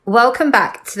Welcome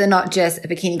back to the Not Just a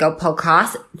Bikini Girl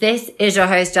podcast. This is your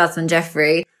host, Jasmine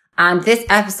Jeffrey, and this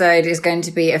episode is going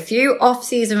to be a few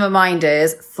off-season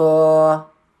reminders for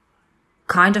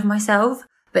kind of myself,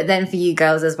 but then for you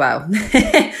girls as well.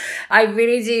 I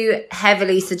really do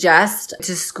heavily suggest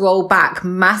to scroll back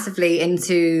massively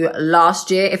into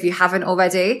last year if you haven't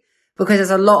already, because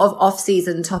there's a lot of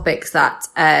off-season topics that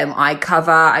I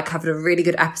cover. I covered a really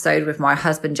good episode with my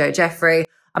husband, Joe Jeffrey.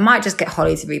 I might just get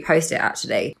Holly to repost it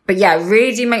actually. But yeah,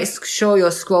 really do make sure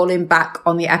you're scrolling back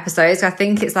on the episodes. I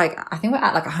think we're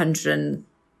at like 100 and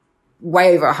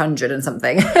way over 100 and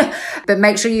something. But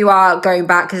make sure you are going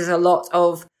back because there's a lot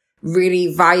of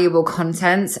really valuable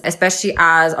content, especially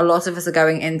as a lot of us are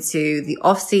going into the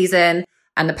off season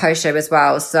and the post show as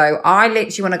well. So I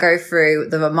literally want to go through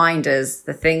the reminders,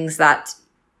 the things that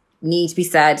need to be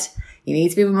said, you need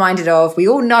to be reminded of. We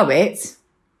all know it,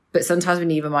 but sometimes we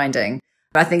need reminding.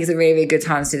 But I think it's a really, really good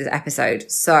time to do this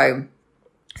episode. So,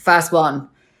 first one,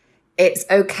 it's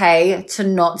okay to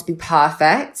not be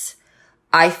perfect.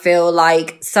 I feel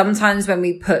like sometimes when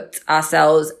we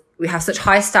we have such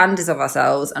high standards of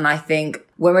ourselves. And I think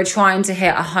when we're trying to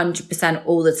hit 100%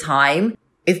 all the time,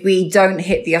 if we don't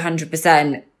hit the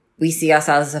 100%, we see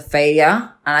ourselves as a failure.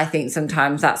 And I think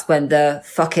sometimes that's when the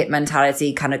fuck it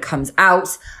mentality kind of comes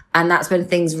out. And that's when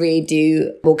things really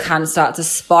can start to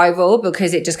spiral,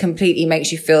 because it just completely makes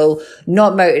you feel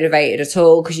not motivated at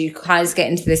all, because you kind of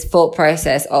get into this thought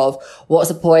process of what's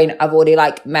the point? I've already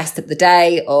messed up the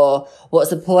day, or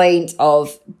what's the point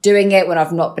of doing it when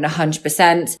I've not been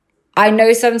 100%? I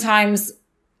know sometimes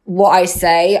what I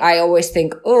say, I always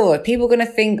think, oh, are people going to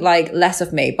think less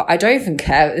of me? But I don't even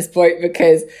care at this point,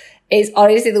 because it's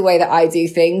honestly the way that I do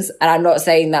things. And I'm not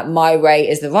saying that my way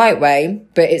is the right way,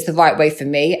 but it's the right way for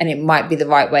me. And it might be the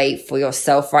right way for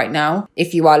yourself right now.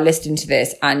 If you are listening to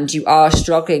this and you are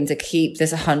struggling to keep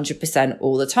this 100%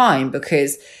 all the time,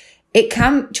 because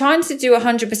trying to do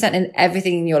 100% in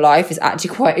everything in your life is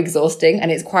actually quite exhausting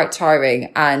and it's quite tiring.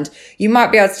 And you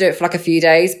might be able to do it for a few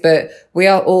days, but we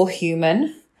are all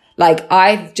human.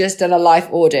 I've just done a life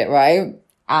audit, right?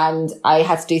 And I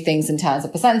had to do things in terms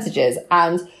of percentages,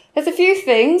 and there's a few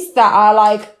things that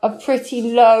are are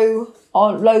pretty low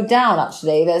down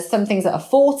actually. There's some things that are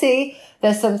 40.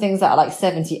 There's some things that are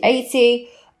 70, 80.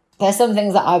 There's some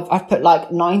things that I've put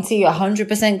 90,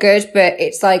 100% good, but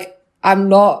it's I'm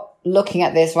not looking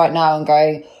at this right now and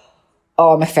going,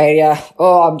 oh, I'm a failure.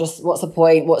 Oh, what's the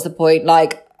point? What's the point?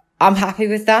 I'm happy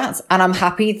with that. And I'm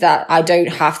happy that I don't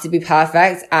have to be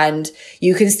perfect, and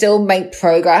you can still make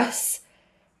progress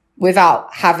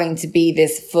without having to be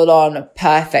this full-on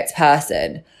perfect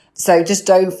person. So just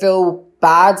don't feel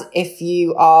bad if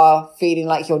you are feeling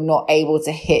like you're not able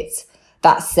to hit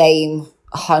that same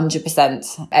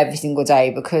 100% every single day,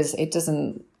 because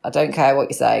I don't care what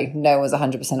you say. No one's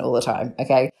 100% all the time.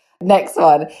 Okay. Next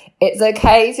one. It's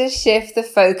okay to shift the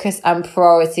focus and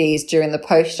priorities during the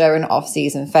post-show and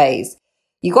off-season phase.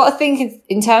 You got to think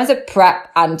in terms of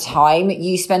prep and time.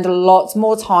 You spend a lot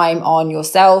more time on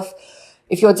yourself.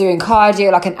 If you're doing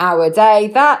cardio an hour a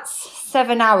day, that's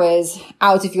 7 hours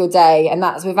out of your day. And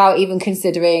that's without even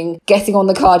considering getting on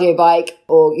the cardio bike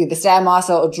or the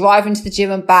Stairmaster or driving to the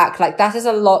gym and back. That is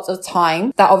a lot of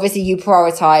time that obviously you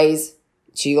prioritize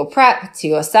to your prep, to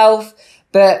yourself.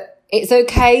 But it's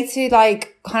okay to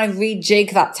kind of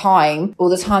rejig that time, or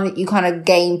the time that you kind of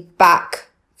gain back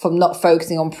from not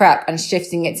focusing on prep, and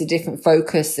shifting it to different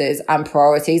focuses and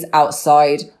priorities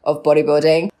outside of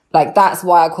bodybuilding. That's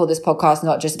why I call this podcast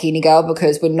Not Just Bikini Girl,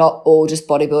 because we're not all just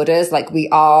bodybuilders.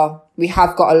 We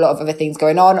have got a lot of other things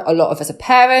going on. A lot of us are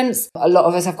parents. A lot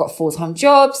of us have got full-time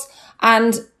jobs,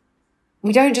 and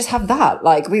we don't just have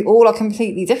that. We all are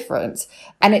completely different,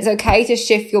 and it's okay to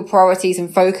shift your priorities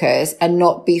and focus and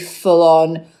not be full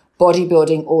on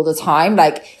bodybuilding all the time.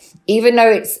 Even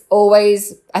though it's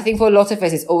always, I think for a lot of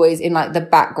us, it's always in the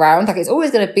background, it's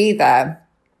always going to be there,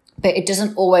 but it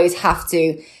doesn't always have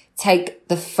to take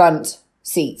the front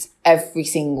seat every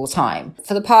single time.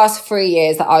 For the past 3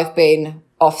 years that I've been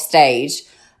off stage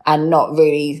and not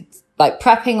really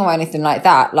prepping or anything like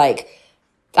that,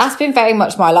 that's been very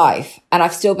much my life. And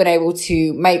I've still been able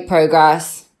to make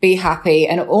progress, be happy,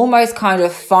 and almost kind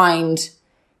of find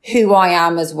who I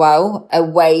am as well,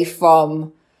 away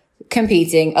from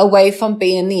competing, away from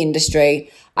being in the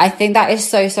industry. I think that is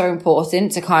so, so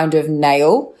important to kind of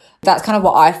nail. That's kind of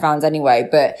what I found anyway,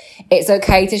 but it's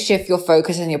okay to shift your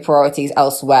focus and your priorities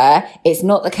elsewhere. It's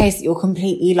not the case that you're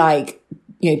completely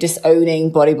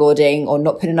disowning bodybuilding or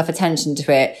not putting enough attention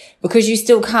to it, because you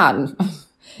still can.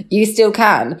 You still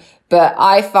can. But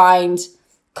I find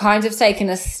kind of taking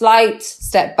a slight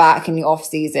step back in the off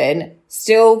season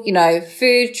still, you know,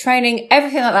 food, training,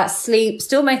 everything like that, sleep,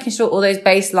 still making sure all those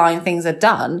baseline things are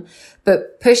done,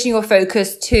 but pushing your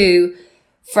focus to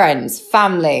friends,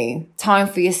 family, time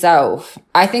for yourself,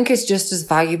 I think is just as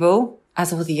valuable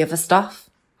as all the other stuff.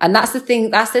 And that's the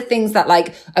things that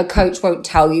like a coach won't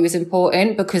tell you is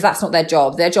important, because that's not their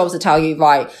job. Their job is to tell you,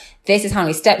 right, this is how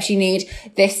many steps you need.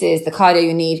 This is the cardio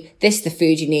you need. This is the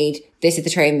food you need. This is the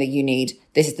training that you need.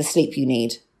 This is the sleep you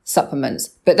need, supplements.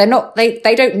 But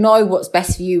they don't know what's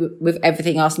best for you with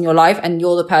everything else in your life. And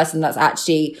you're the person that's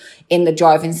actually in the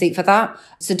driving seat for that.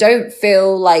 So don't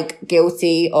feel like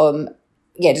guilty.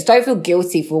 Just don't feel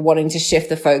guilty for wanting to shift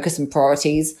the focus and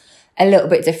priorities a little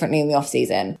bit differently in the off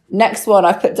season. Next one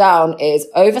I've put down is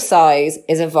oversize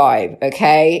is a vibe.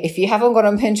 Okay. If you haven't gone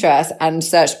on Pinterest and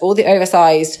searched all the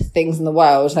oversized things in the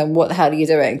world, then what the hell are you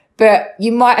doing? But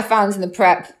you might have found in the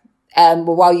prep,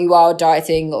 while you are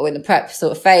dieting or in the prep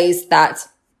sort of phase, that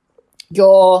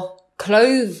your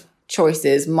clothes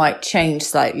choices might change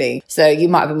slightly. So you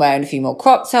might have been wearing a few more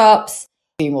crop tops,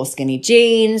 a few more skinny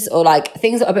jeans, or like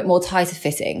things that are a bit more tighter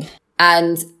fitting.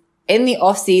 And in the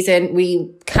off season,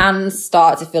 we can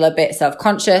start to feel a bit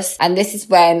self-conscious. And this is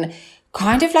when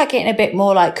kind of like getting a bit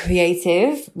more like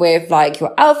creative with like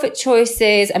your outfit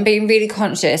choices and being really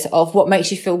conscious of what makes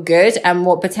you feel good and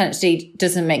what potentially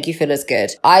doesn't make you feel as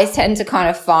good. I tend to kind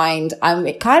of find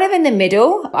I'm kind of in the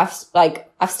middle. I've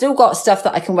still got stuff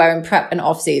that I can wear in prep and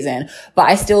off season, but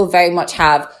I still very much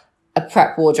have a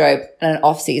prep wardrobe and an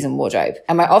off season wardrobe.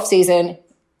 And my off season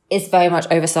is very much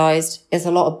oversized. It's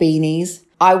a lot of beanies.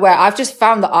 I've just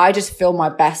found that I just feel my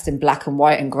best in black and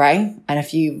white and grey and a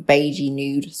few beigey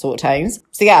nude sort of tones.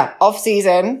 So yeah, off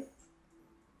season,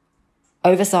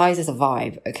 oversized is a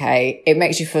vibe, okay? It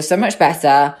makes you feel so much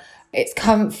better. It's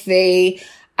comfy.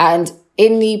 And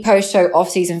in the post-show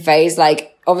off season phase,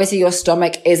 like obviously your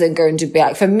stomach isn't going to be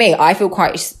like, for me, I feel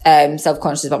quite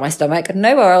self-conscious about my stomach.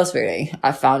 Nowhere else really.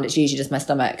 I've found it's usually just my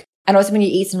stomach. And also when you're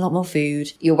eating a lot more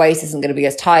food, your waist isn't going to be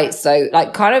as tight. So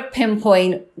like kind of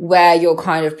pinpoint where your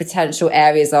kind of potential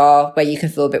areas are where you can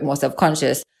feel a bit more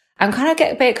self-conscious and kind of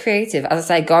get a bit creative. As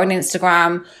I say, go on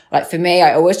Instagram. Like for me,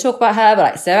 I always talk about her, but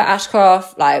like Sarah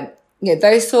Ashcroft, like, you know,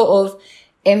 those sort of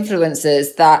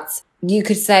influencers that you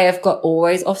could say have got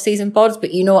always off-season bods,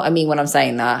 but you know what I mean when I'm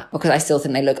saying that, because I still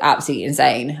think they look absolutely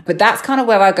insane. But that's kind of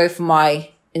where I go for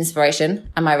my inspiration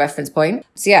and my reference point.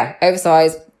 So yeah,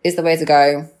 oversized is the way to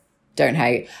go. Don't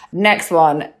hate. Next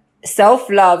one.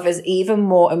 Self-love is even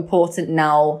more important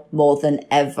now more than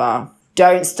ever.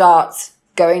 Don't start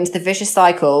going into the vicious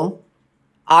cycle.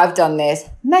 I've done this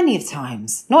many of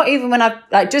times. Not even when I've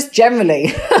like just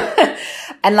generally.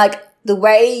 And like the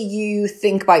way you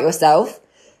think about yourself,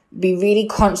 be really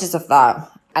conscious of that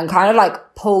and kind of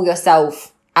like pull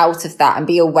yourself out of that and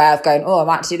be aware of going, oh,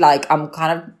 I'm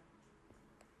kind of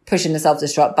pushing the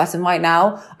self-destruct button right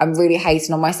now. I'm really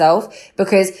hating on myself,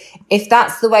 because if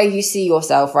that's the way you see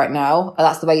yourself right now, or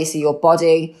that's the way you see your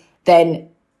body, then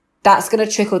that's going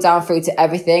to trickle down through to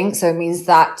everything. So it means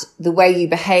that the way you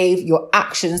behave, your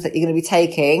actions that you're going to be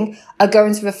taking are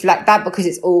going to reflect that, because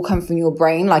it's all come from your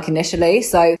brain, like initially.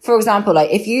 So for example, like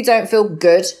if you don't feel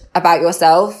good about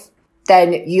yourself,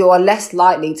 then you are less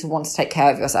likely to want to take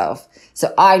care of yourself.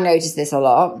 So I notice this a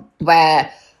lot,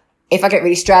 where if I get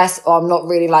really stressed, or I'm not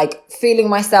really like feeling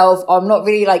myself, or I'm not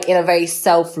really like in a very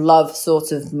self-love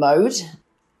sort of mode,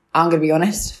 I'm going to be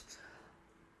honest,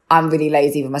 I'm really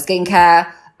lazy with my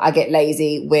skincare. I get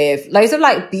lazy with loads of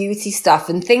like beauty stuff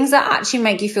and things that actually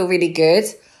make you feel really good.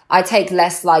 I take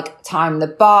less like time in the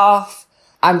bath.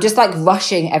 I'm just like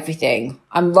rushing everything.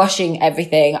 I'm not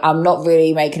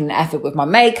really making an effort with my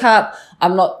makeup.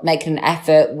 I'm not making an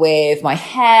effort with my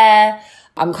hair.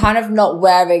 I'm kind of not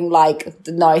wearing like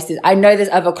the nicest. I know there's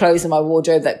other clothes in my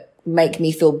wardrobe that make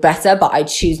me feel better, but I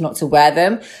choose not to wear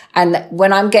them. And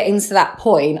when I'm getting to that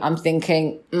point, I'm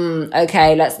thinking,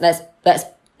 okay,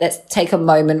 let's take a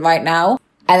moment right now.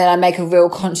 And then I make a real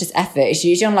conscious effort. It's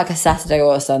usually on like a Saturday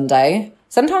or a Sunday.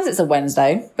 Sometimes it's a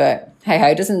Wednesday, but hey ho,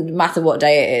 it doesn't matter what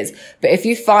day it is. But if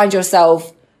you find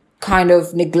yourself kind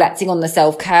of neglecting on the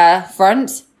self-care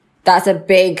front, that's a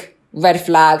big red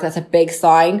flag. That's a big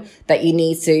sign that you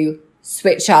need to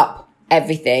switch up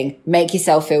everything, make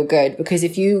yourself feel good. Because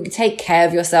if you take care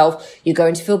of yourself, you're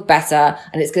going to feel better,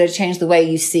 and it's going to change the way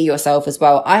you see yourself as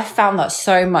well. I found that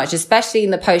so much, especially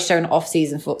in the post-show and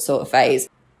off-season sort of phase.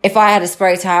 If I had a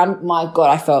spray tan, my God,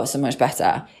 I felt so much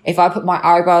better. If I put my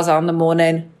eyebrows on in the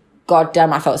morning, God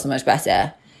damn, I felt so much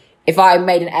better. If I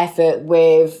made an effort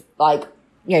with like,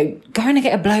 you know, going to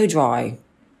get a blow dry,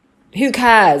 who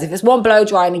cares? If it's one blow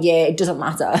dry in a year, it doesn't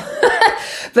matter.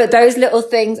 But those little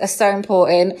things are so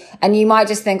important. And you might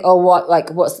just think, oh,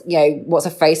 what's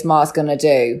a face mask going to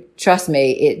do? Trust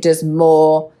me, it does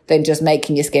more than just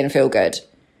making your skin feel good.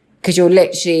 Because you're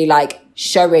literally like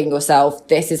showing yourself,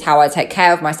 this is how I take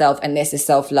care of myself and this is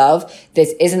self-love.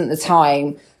 This isn't the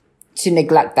time to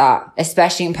neglect that,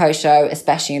 especially in post-show,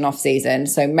 especially in off-season.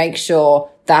 So make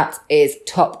sure that is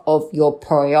top of your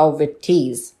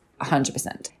priorities,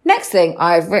 100%. Next thing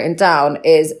I've written down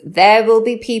is there will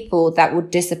be people that will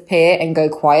disappear and go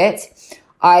quiet.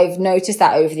 I've noticed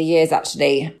that over the years,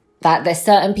 actually, that there's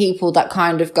certain people that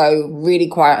kind of go really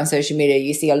quiet on social media.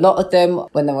 You see a lot of them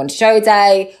when they're on show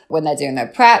day, when they're doing their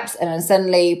preps, and then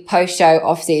suddenly post-show,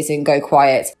 off-season, go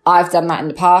quiet. I've done that in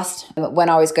the past. When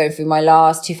I was going through my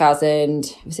last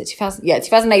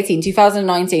 2018,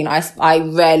 2019, I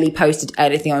rarely posted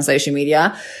anything on social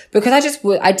media because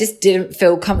I just didn't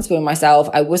feel comfortable in myself.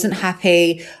 I wasn't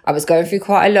happy. I was going through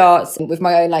quite a lot with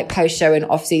my own like post-show and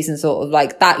off-season sort of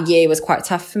like that year was quite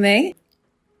tough for me.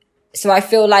 So I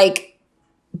feel like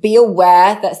be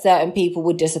aware that certain people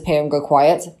would disappear and go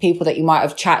quiet. People that you might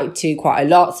have chatted to quite a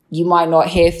lot. You might not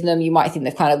hear from them. You might think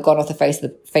they've kind of gone off the face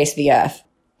of the earth.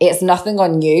 It's nothing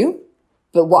on you.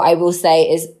 But what I will say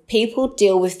is people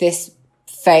deal with this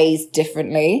phase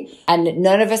differently. And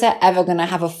none of us are ever going to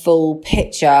have a full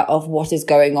picture of what is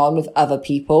going on with other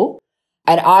people.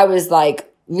 And I was like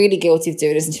really guilty of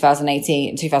doing this in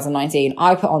 2018 and 2019.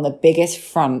 I put on the biggest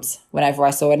front whenever I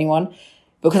saw anyone,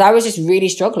 because I was just really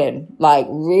struggling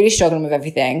with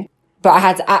everything. But I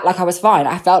had to act like I was fine.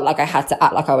 I felt like I had to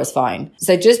act like I was fine.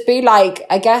 So just be like,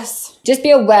 I guess, just be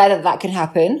aware that that can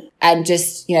happen and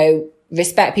just,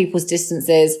 respect people's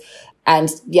distances.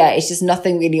 And yeah, it's just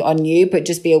nothing really on you, but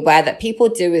just be aware that people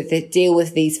deal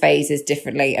with these phases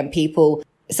differently. And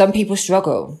some people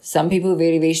struggle. Some people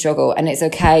really, really struggle. And it's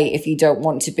okay if you don't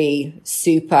want to be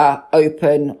super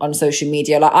open on social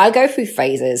media. Like I go through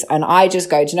phases and I just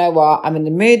go, do you know what? I'm in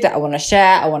the mood that I want to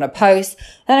share. I want to post.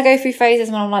 Then I go through phases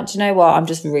and I'm like, do you know what? I'm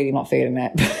just really not feeling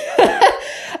it.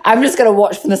 I'm just going to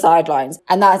watch from the sidelines.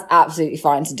 And that's absolutely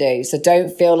fine to do. So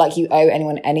don't feel like you owe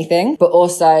anyone anything, but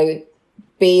also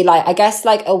be like, I guess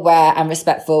like aware and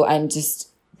respectful and just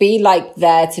be like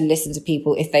there to listen to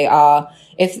people if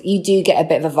you do get a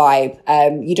bit of a vibe.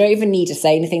 You don't even need to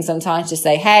say anything sometimes. Just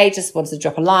say, hey, just wanted to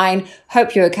drop a line.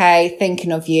 Hope you're okay.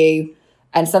 Thinking of you.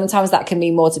 And sometimes that can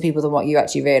mean more to people than what you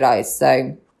actually realize.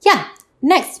 So yeah.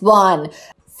 Next one.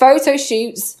 Photo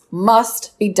shoots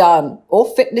must be done, or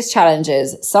fitness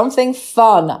challenges. Something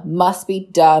fun must be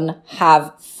done.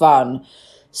 Have fun.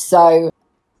 So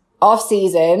off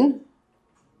season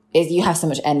is you have so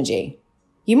much energy.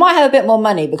 You might have a bit more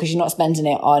money because you're not spending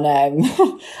it on, I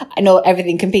know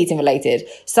everything competing related.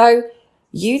 So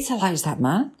utilize that,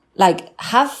 man. Like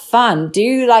have fun,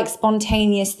 do like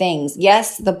spontaneous things.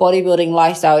 Yes, the bodybuilding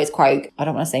lifestyle is quite, I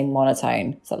don't want to say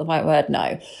monotone. Is that the right word?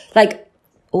 No. Like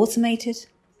automated.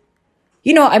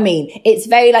 You know what I mean? It's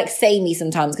very like samey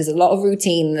sometimes because a lot of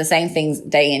routine and the same things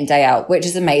day in, day out, which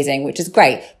is amazing, which is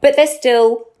great. But there's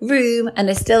still room and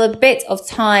there's still a bit of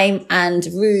time and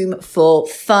room for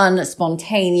fun,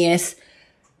 spontaneous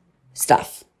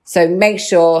stuff. So make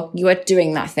sure you are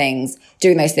doing those things,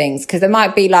 because there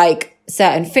might be like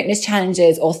certain fitness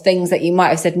challenges or things that you might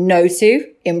have said no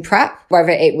to in prep,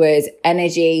 whether it was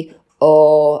energy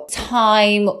or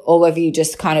time, or whether you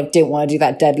just kind of didn't want to do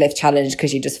that deadlift challenge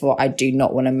because you just thought, I do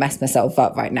not want to mess myself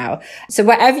up right now. So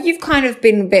whatever you've kind of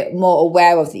been a bit more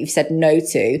aware of that you've said no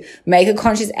to, make a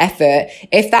conscious effort.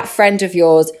 If that friend of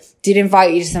yours did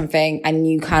invite you to something and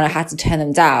you kind of had to turn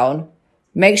them down,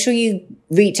 make sure you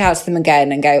reach out to them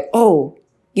again and go, oh,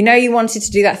 you wanted to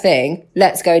do that thing.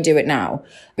 Let's go do it now.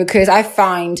 Because I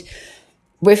find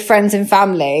with friends and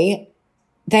family,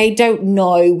 they don't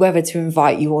know whether to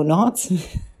invite you or not.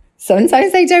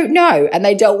 Sometimes they don't know and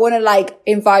they don't want to like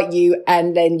invite you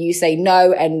and then you say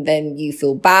no and then you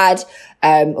feel bad,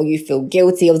 or you feel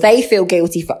guilty, or they feel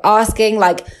guilty for asking.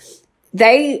 Like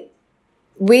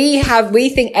we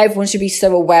think everyone should be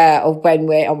so aware of when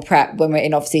we're on prep, when we're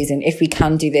in off season, if we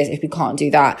can do this, if we can't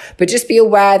do that. But just be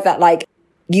aware that like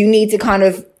you need to kind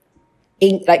of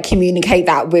communicate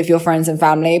that with your friends and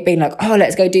family, being like, oh,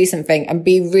 let's go do something, and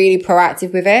be really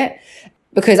proactive with it.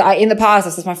 Because in the past,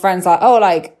 I said to my friends like, oh,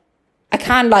 like I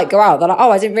can like go out. They're like, oh,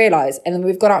 I didn't realize. And then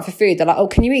we've gone out for food. They're like, oh,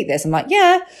 can you eat this? I'm like,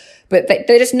 yeah. But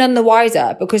they're just none the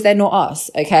wiser because they're not us.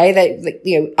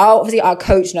 Okay. Obviously our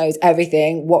coach knows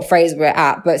everything, what phase we're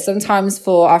at. But sometimes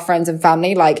for our friends and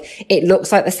family, like it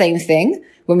looks like the same thing.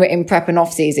 When we're in prep and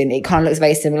off season, it kind of looks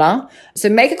very similar. So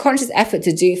make a conscious effort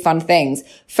to do fun things.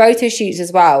 Photo shoots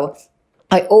as well.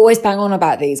 I always bang on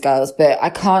about these, girls, but I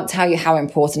can't tell you how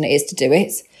important it is to do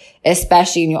it,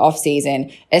 especially in your off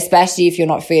season, especially if you're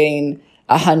not feeling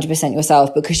 100%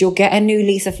 yourself, because you'll get a new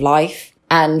lease of life.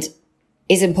 And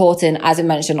it's important, as I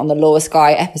mentioned on the Law of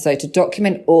Sky episode, to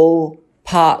document all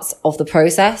parts of the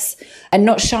process and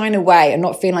not shine away and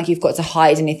not feeling like you've got to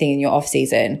hide anything in your off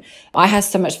season. I had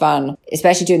so much fun,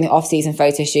 especially doing the off season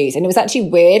photo shoots. And it was actually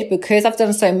weird because I've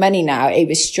done so many now. It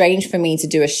was strange for me to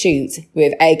do a shoot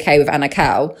with Anna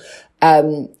Cal.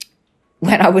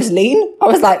 When I was lean, I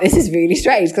was like, this is really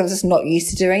strange because I was just not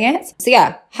used to doing it. So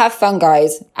yeah, have fun,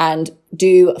 guys, and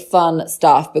do fun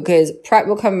stuff, because prep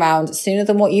will come around sooner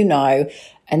than what you know.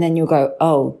 And then you'll go,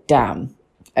 oh, damn.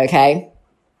 Okay.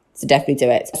 So definitely do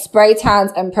it. Spray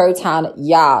tans and pro tan,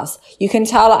 yes. You can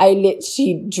tell that I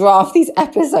literally draft these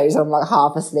episodes on like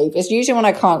half asleep. It's usually when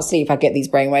I can't sleep, I get these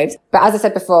brainwaves. But as I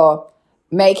said before,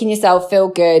 making yourself feel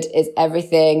good is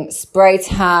everything. Spray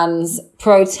tans,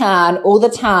 pro tan, all the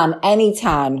tan, any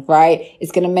tan, right?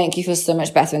 It's going to make you feel so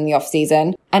much better in the off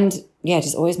season. And yeah,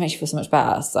 just always makes you feel so much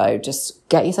better. So just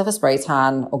get yourself a spray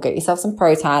tan, or get yourself some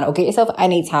pro tan, or get yourself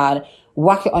any tan.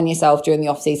 Whack it on yourself during the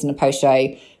off season and post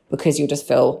show, because you'll just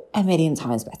feel a million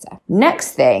times better.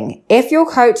 Next thing, if your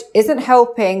coach isn't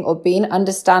helping or being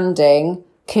understanding,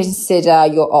 consider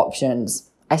your options.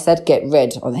 I said get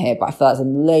rid on here, but I feel that's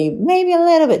maybe a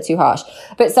little bit too harsh.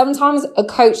 But sometimes a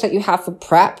coach that you have for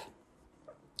prep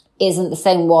isn't the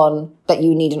same one that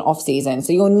you need in off season.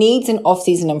 So your needs in off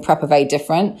season and prep are very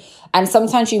different. And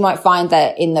sometimes you might find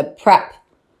that in the prep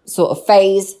sort of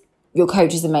phase, your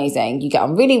coach is amazing. You get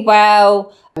on really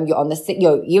well.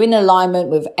 You're in alignment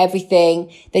with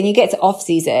everything. Then you get to off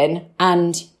season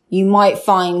and you might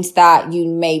find that you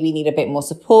maybe need a bit more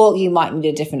support. You might need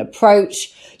a different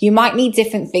approach. You might need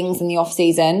different things in the off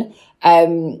season.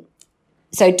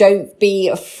 So don't be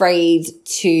afraid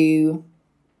to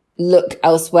look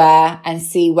elsewhere and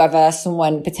see whether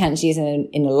someone potentially is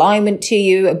in alignment to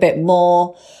you a bit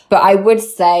more. But I would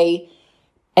say,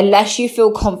 unless you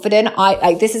feel confident,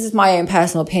 this is my own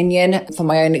personal opinion from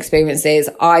my own experiences.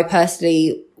 I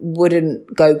personally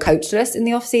wouldn't go coachless in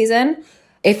the off season.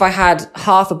 If I had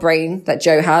half a brain that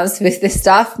Joe has with this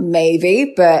stuff,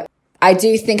 maybe, but I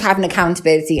do think having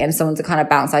accountability and someone to kind of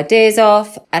bounce ideas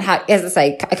off and as I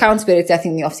say, accountability, I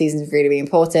think in the off season is really, really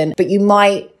important. But you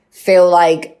might feel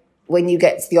like when you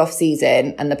get to the off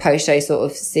season and the post show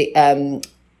sort of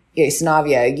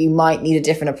scenario, you might need a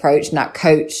different approach, and that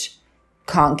coach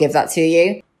can't give that to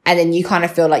you. And then you kind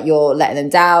of feel like you're letting them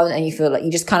down, and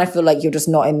you just kind of feel like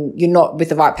you're not with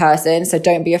the right person. So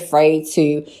don't be afraid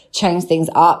to change things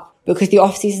up, because the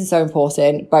off season is so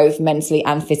important, both mentally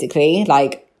and physically.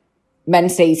 Like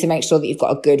mentally, to make sure that you've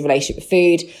got a good relationship with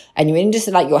food and you're in just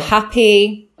like you're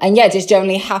happy, and yeah, just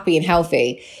generally happy and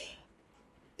healthy.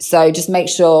 So just make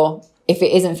sure if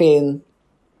it isn't feeling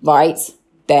right,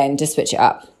 then just switch it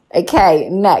up. Okay,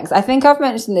 next. I think I've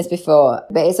mentioned this before,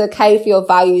 but it's okay for your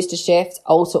values to shift,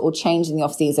 alter, or change in the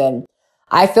off season.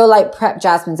 I feel like prep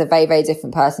Jasmine's a very, very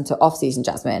different person to off season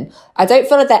Jasmine. I don't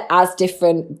feel like they're as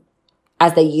different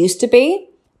as they used to be,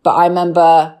 but I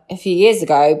remember a few years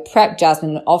ago, prep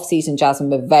Jasmine and off season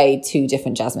Jasmine were very two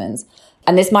different Jasmines.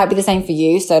 And this might be the same for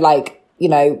you. So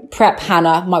prep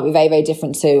Hannah might be very, very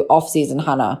different to off season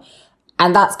Hannah.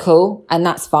 And that's cool. And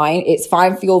that's fine. It's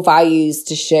fine for your values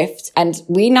to shift. And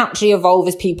we naturally evolve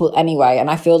as people anyway. And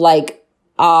I feel like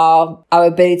our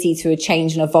ability to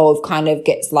change and evolve kind of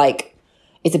gets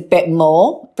it's a bit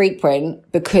more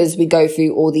frequent because we go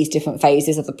through all these different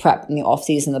phases of the prep and the off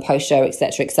season, the post show,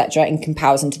 etc., in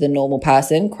comparison to the normal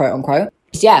person, quote unquote.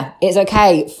 So yeah, it's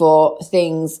okay for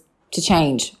things to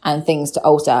change and things to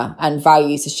alter and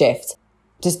values to shift.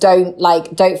 Just don't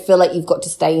feel like you've got to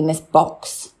stay in this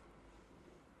box.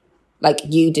 Like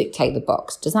you dictate the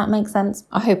box. Does that make sense?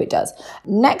 I hope it does.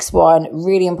 Next one,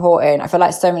 really important. I feel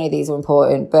like so many of these are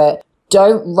important, but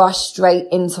don't rush straight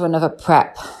into another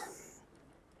prep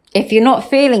if you're not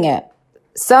feeling it.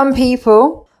 Some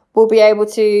people will be able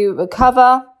to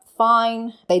recover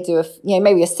fine. They do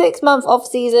maybe a 6-month off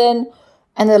season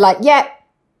and they're like, yeah,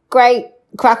 great,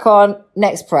 crack on,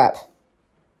 next prep.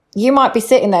 You might be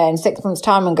sitting there in 6 months'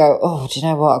 time and go, oh, do you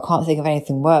know what? I can't think of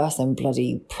anything worse than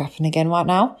bloody prepping again right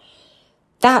now.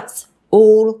 That's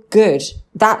all good.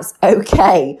 That's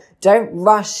okay. Don't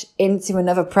rush into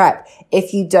another prep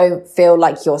if you don't feel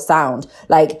like you're sound.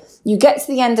 Like you get to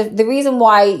the end of the reason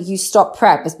why you stop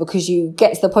prep is because you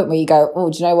get to the point where you go, oh,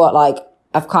 do you know what? Like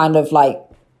I've kind of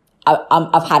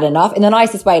I've had enough in the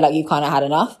nicest way. Like you've kind of had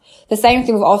enough. The same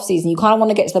thing with off season. You kind of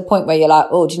want to get to the point where you're like,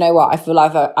 oh, do you know what? I feel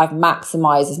like I've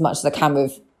maximized as much as I can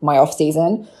with my off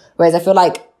season. Whereas I feel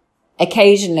like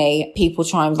occasionally people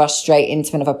try and rush straight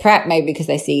into another prep, maybe because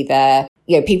they see their,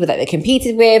 people that they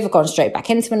competed with have gone straight back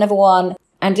into another one.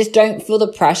 And just don't feel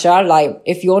the pressure. Like,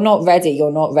 if you're not ready,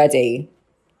 you're not ready.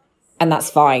 And that's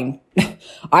fine.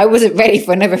 I wasn't ready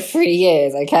for another 3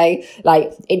 years, okay?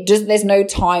 Like, there's no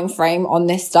time frame on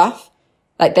this stuff.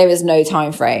 Like, there is no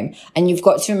time frame. And you've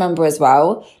got to remember as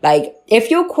well, like,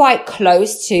 if you're quite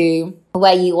close to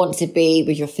where you want to be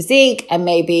with your physique, and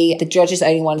maybe the judges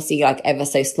only want to see like ever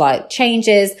so slight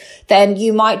changes, then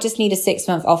you might just need a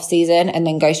 6-month off season and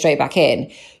then go straight back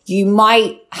in. You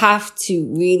might have to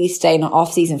really stay in an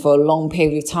off season for a long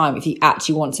period of time if you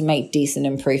actually want to make decent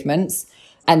improvements.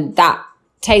 And that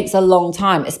takes a long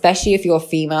time, especially if you're a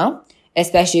female,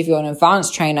 especially if you're an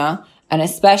advanced trainer, and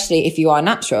especially if you are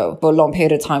natural, for a long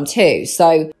period of time too.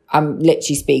 So I'm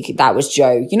literally speaking, that was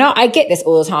Joe. I get this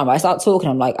all the time. I start talking,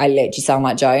 I'm like, I literally sound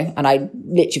like Joe. And I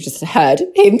literally just heard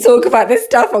him talk about this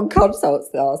stuff on consults.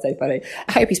 Oh, so funny.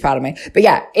 I hope he's proud of me. But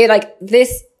yeah,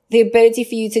 the ability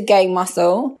for you to gain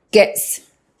muscle gets,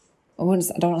 I don't want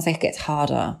to say it gets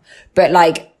harder, but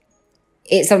like,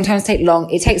 it sometimes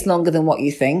takes longer than what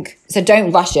you think. So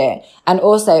don't rush it. And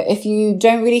also, if you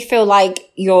don't really feel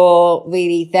like you're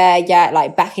really there yet,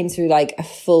 like back into like a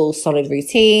full solid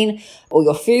routine, or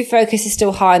your food focus is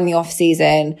still high in the off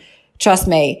season, trust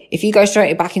me, if you go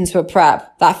straight back into a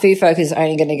prep, that food focus is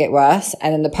only going to get worse.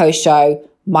 And then the post show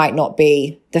might not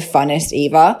be the funnest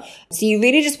either. So you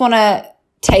really just want to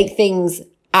take things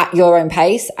at your own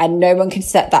pace, and no one can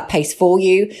set that pace for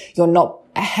you. You're not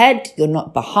ahead, you're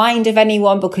not behind of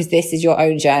anyone, because this is your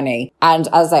own journey. And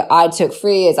as I took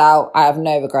 3 years out, I have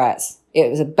no regrets. It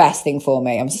was the best thing for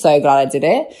me. I'm so glad I did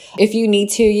it. If you need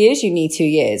 2 years, you need 2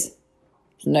 years.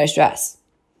 No stress.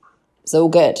 It's all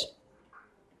good.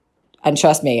 And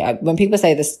trust me, when people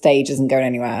say the stage isn't going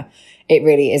anywhere, it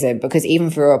really isn't, because even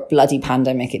for a bloody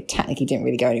pandemic, it technically didn't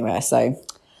really go anywhere. So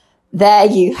there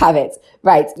you have it.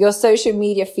 Right. Your social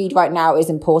media feed right now is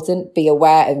important. Be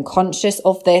aware and conscious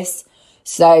of this.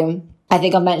 So I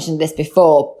think I've mentioned this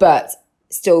before, but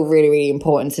still really, really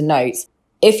important to note.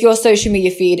 If your social media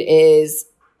feed is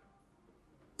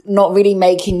not really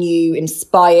making you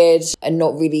inspired and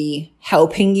not really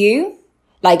helping you,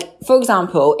 like, for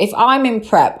example, if I'm in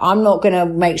prep, I'm not going to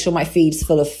make sure my feed's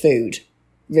full of food.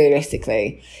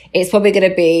 Realistically, it's probably going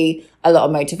to be a lot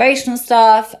of motivational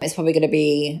stuff. It's probably going to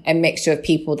be a mixture of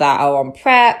people that are on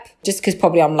prep, just because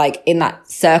probably I'm like in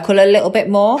that circle a little bit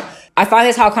more. I find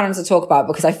this hard kind of to talk about,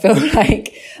 because I feel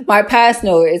like my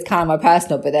personal is kind of my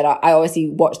personal, but then I obviously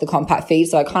watch the compact feed,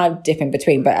 so I kind of dip in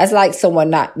between. But as like someone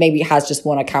that maybe has just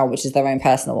one account, which is their own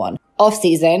personal one, off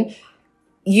season,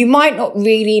 you might not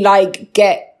really like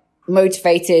get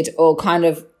motivated or kind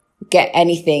of get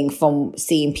anything from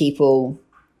seeing people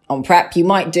on prep. You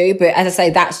might do, but as I say,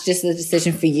 that's just the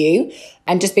decision for you.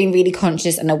 And just being really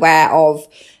conscious and aware of,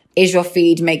 is your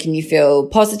feed making you feel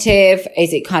positive?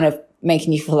 Is it kind of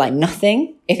making you feel like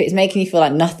nothing? If it's making you feel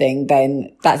like nothing,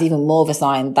 then that's even more of a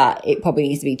sign that it probably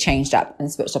needs to be changed up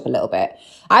and switched up a little bit.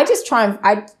 I just tend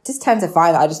to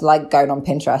find that I just like going on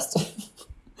Pinterest.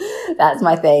 That's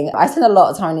my thing. I spend a lot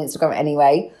of time on Instagram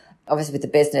anyway, obviously with the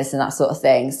business and that sort of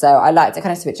thing. So I like to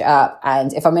kind of switch it up.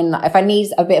 And if I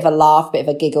need a bit of a laugh, a bit of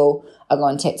a giggle, I'll go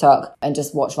on TikTok and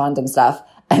just watch random stuff.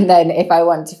 And then if I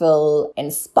want to feel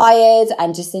inspired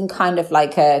and just in kind of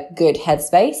like a good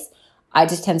headspace, I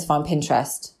just tend to find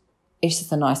Pinterest. It's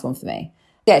just a nice one for me.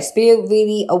 Yeah, just be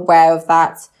really aware of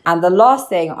that. And the last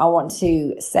thing I want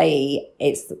to say,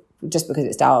 it's just because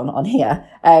it's down on here,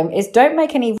 is don't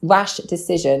make any rash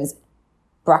decisions,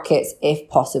 brackets, if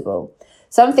possible.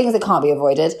 Some things that can't be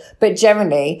avoided, but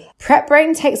generally, prep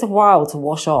brain takes a while to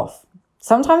wash off.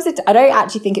 Sometimes I don't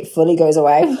actually think it fully goes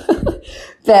away,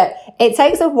 but it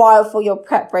takes a while for your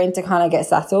prep brain to kind of get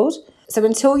settled. So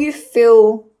until you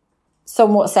feel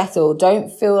somewhat settled,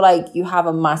 don't feel like you have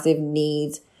a massive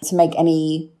need to make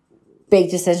any big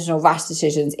decisions or rash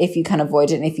decisions if you can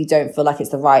avoid it, and if you don't feel like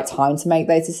it's the right time to make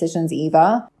those decisions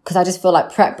either. Because I just feel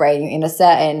like prep brain, you're in a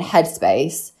certain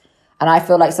headspace. And I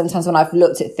feel like sometimes when I've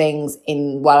looked at things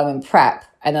while I'm in prep,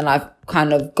 and then I've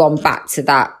kind of gone back to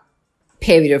that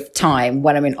period of time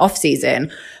when I'm in off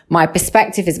season, my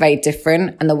perspective is very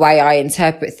different, and the way I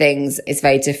interpret things is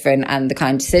very different, and the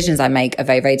kind of decisions I make are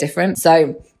very, very different.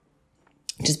 So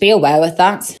just be aware of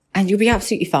that, and you'll be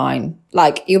absolutely fine.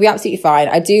 Like, you'll be absolutely fine.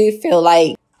 I do feel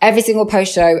like every single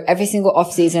post show, every single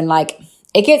off season, like,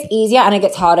 it gets easier and it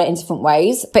gets harder in different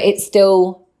ways, but it's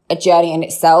still a journey in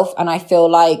itself. And I feel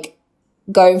like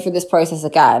going through this process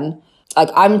again, like,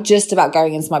 I'm just about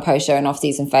going into my post show and off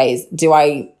season phase.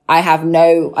 I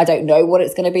don't know what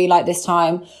it's going to be like this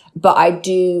time, but I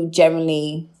do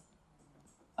generally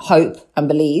hope and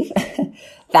believe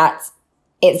that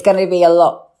it's going to be a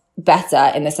lot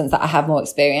better in the sense that I have more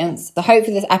experience. The hope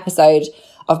for this episode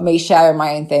of me sharing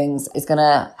my own things is going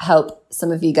to help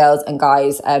some of you girls and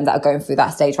guys that are going through that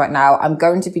stage right now. I'm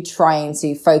going to be trying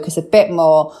to focus a bit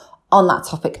more on that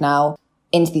topic now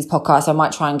into these podcasts. I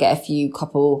might try and get a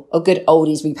couple of good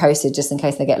oldies reposted just in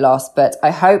case they get lost, but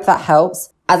I hope that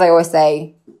helps. As I always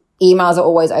say, emails are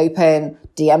always open.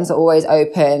 DMs are always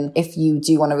open. If you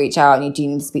do want to reach out and you do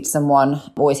need to speak to someone,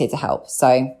 I'm always here to help.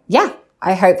 So yeah,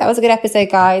 I hope that was a good episode,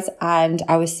 guys. And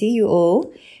I will see you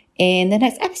all in the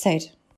next episode.